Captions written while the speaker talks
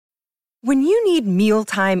When you need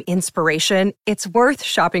mealtime inspiration, it's worth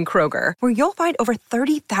shopping Kroger, where you'll find over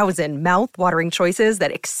 30,000 mouth-watering choices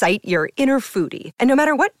that excite your inner foodie. And no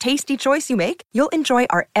matter what tasty choice you make, you'll enjoy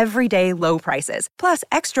our everyday low prices, plus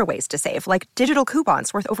extra ways to save, like digital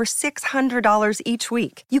coupons worth over $600 each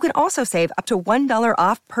week. You can also save up to $1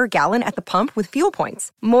 off per gallon at the pump with fuel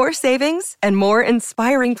points. More savings and more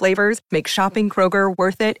inspiring flavors make shopping Kroger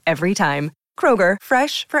worth it every time. Kroger,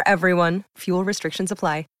 fresh for everyone. Fuel restrictions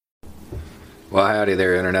apply. Well, howdy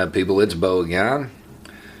there, Internet people. It's Bo again.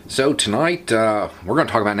 So tonight, we're going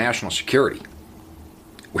to talk about national security.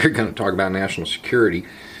 We're going to talk about national security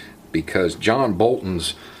because John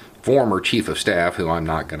Bolton's former chief of staff, who I'm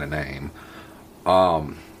not going to name,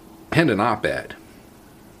 penned an op-ed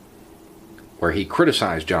where he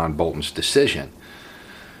criticized John Bolton's decision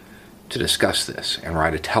to discuss this and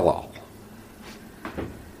write a tell-all.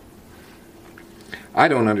 I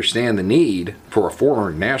don't understand the need for a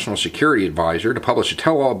former national security advisor to publish a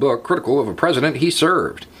tell-all book critical of a president he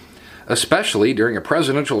served, especially during a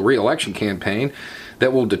presidential re-election campaign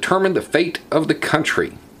that will determine the fate of the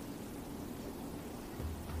country.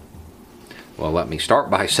 Well, let me start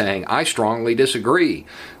by saying I strongly disagree.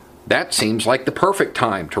 That seems like the perfect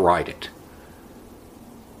time to write it.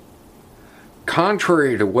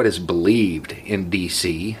 Contrary to what is believed in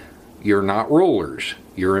D.C., you're not rulers,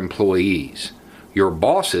 you're employees. Your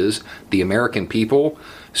bosses, the American people,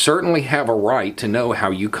 certainly have a right to know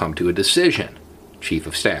how you come to a decision, Chief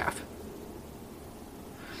of Staff.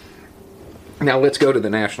 Now let's go to the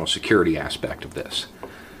national security aspect of this.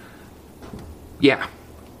 Yeah,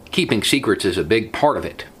 keeping secrets is a big part of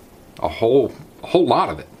it. A whole lot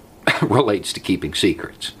of it relates to keeping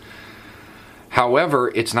secrets.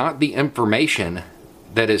 However, it's not the information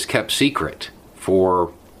that is kept secret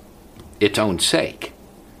for its own sake.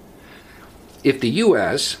 If the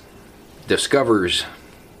U.S. discovers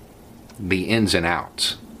the ins and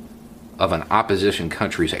outs of an opposition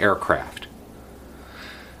country's aircraft,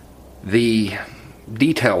 the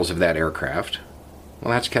details of that aircraft,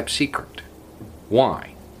 well, that's kept secret.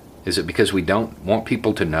 Why? Is it because we don't want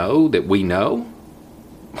people to know that we know?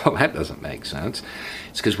 Well, that doesn't make sense.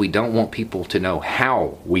 It's because we don't want people to know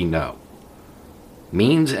how we know.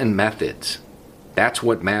 Means and methods. That's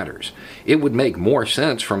what matters. It would make more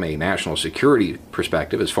sense from a national security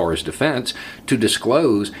perspective, as far as defense, to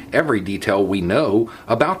disclose every detail we know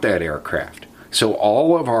about that aircraft, so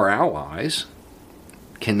all of our allies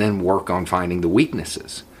can then work on finding the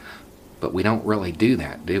weaknesses. But we don't really do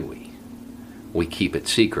that, do we? We keep it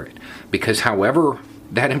secret, because however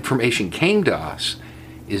that information came to us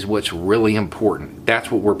is what's really important.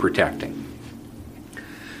 That's what we're protecting.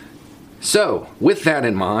 So, with that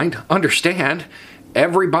in mind, understand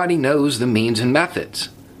everybody knows the means and methods.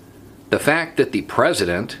 The fact that the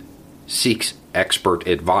president seeks expert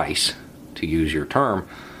advice, to use your term,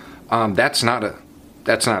 that's not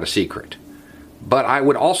a secret. But I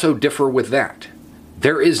would also differ with that.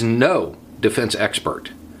 There is no defense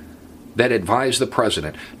expert that advised the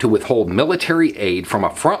president to withhold military aid from a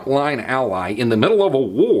frontline ally in the middle of a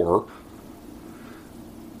war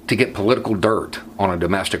to get political dirt on a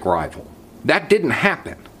domestic rival. That didn't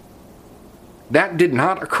happen. That did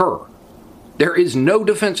not occur. There is no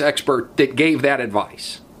defense expert that gave that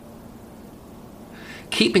advice.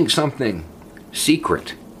 Keeping something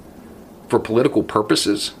secret for political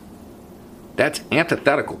purposes, that's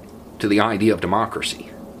antithetical to the idea of democracy.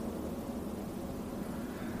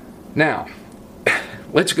 Now,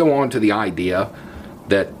 let's go on to the idea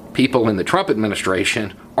that people in the Trump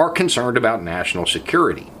administration are concerned about national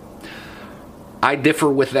security. I differ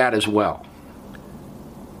with that as well.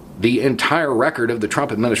 The entire record of the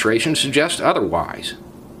Trump administration suggests otherwise.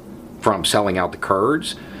 From selling out the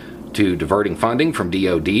Kurds, to diverting funding from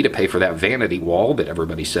DOD to pay for that vanity wall that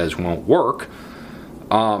everybody says won't work,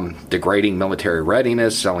 degrading military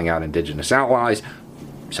readiness, selling out indigenous allies,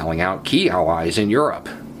 selling out key allies in Europe.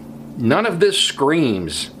 None of this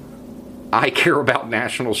screams, I care about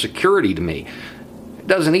national security to me. It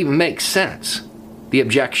doesn't even make sense. The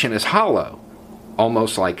objection is hollow,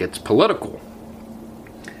 almost like it's political.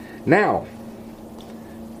 Now,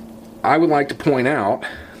 I would like to point out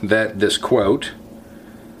that this quote,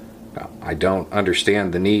 I don't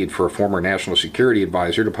understand the need for a former national security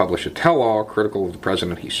advisor to publish a tell-all critical of the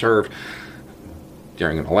president he served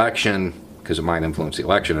during an election because it might influence the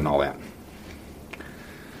election and all that.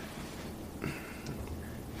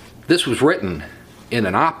 This was written in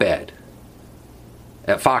an op-ed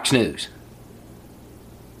at Fox News.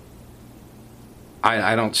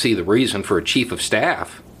 I don't see the reason for a chief of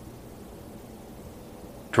staff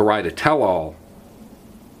to write a tell-all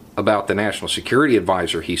about the national security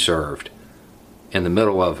advisor he served in the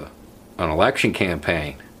middle of an election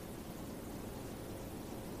campaign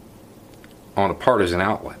on a partisan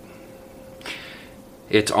outlet.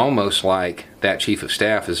 It's almost like that chief of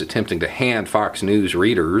staff is attempting to hand Fox News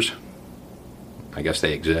readers, I guess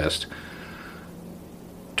they exist,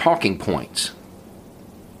 talking points,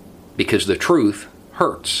 because the truth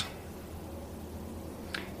hurts.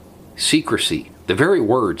 Secrecy, the very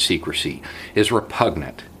word secrecy, is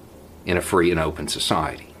repugnant in a free and open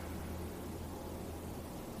society.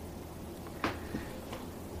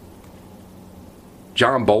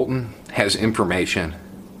 John Bolton has information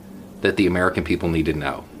that the American people need to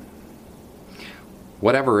know.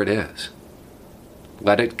 Whatever it is,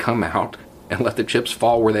 let it come out and let the chips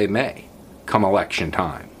fall where they may come election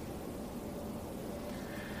time.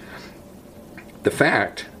 The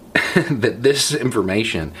fact that this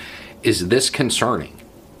information is this concerning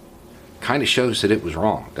kind of shows that it was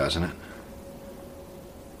wrong, doesn't it?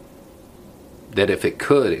 That if it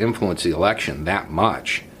could influence the election that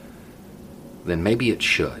much, then maybe it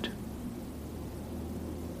should.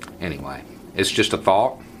 Anyway, it's just a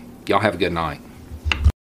thought. Y'all have a good night.